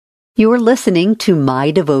You are listening to My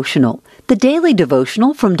Devotional, the daily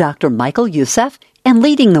devotional from Dr. Michael Youssef and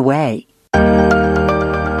Leading the Way.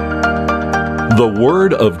 The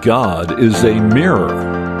Word of God is a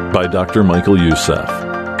Mirror by Dr. Michael Youssef.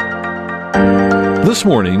 This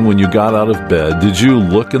morning, when you got out of bed, did you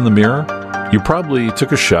look in the mirror? You probably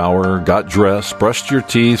took a shower, got dressed, brushed your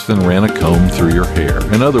teeth, and ran a comb through your hair.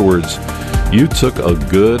 In other words, you took a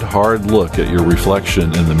good, hard look at your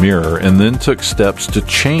reflection in the mirror and then took steps to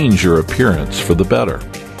change your appearance for the better.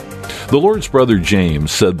 The Lord's brother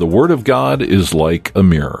James said the Word of God is like a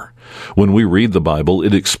mirror. When we read the Bible,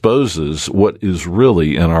 it exposes what is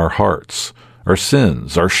really in our hearts, our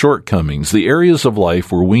sins, our shortcomings, the areas of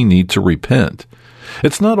life where we need to repent.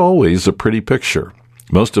 It's not always a pretty picture.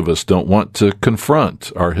 Most of us don't want to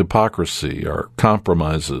confront our hypocrisy, our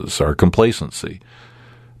compromises, our complacency.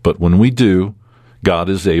 But when we do, God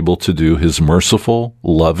is able to do His merciful,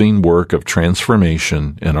 loving work of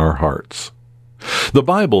transformation in our hearts. The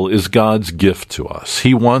Bible is God's gift to us.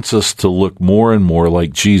 He wants us to look more and more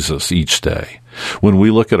like Jesus each day. When we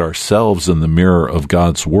look at ourselves in the mirror of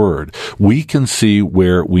God's Word, we can see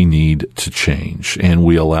where we need to change, and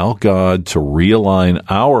we allow God to realign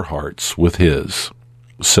our hearts with His.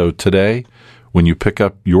 So today, when you pick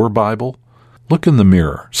up your Bible, look in the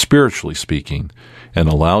mirror, spiritually speaking, and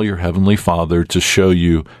allow your Heavenly Father to show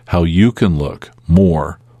you how you can look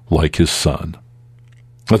more like His Son.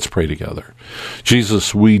 Let's pray together.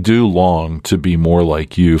 Jesus, we do long to be more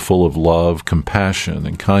like You, full of love, compassion,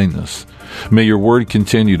 and kindness. May Your Word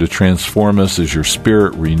continue to transform us as Your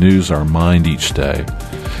Spirit renews our mind each day.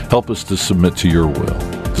 Help us to submit to Your will,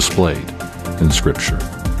 displayed in Scripture.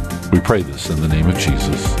 We pray this in the name of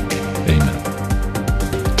Jesus. Amen.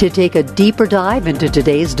 To take a deeper dive into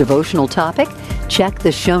today's devotional topic, check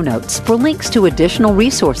the show notes for links to additional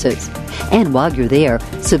resources. And while you're there,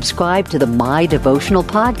 subscribe to the My Devotional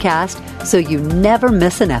podcast so you never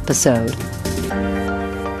miss an episode.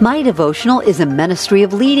 My Devotional is a ministry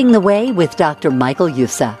of Leading the Way with Dr. Michael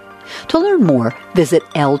Youssef. To learn more, visit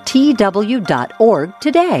ltw.org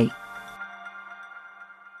today.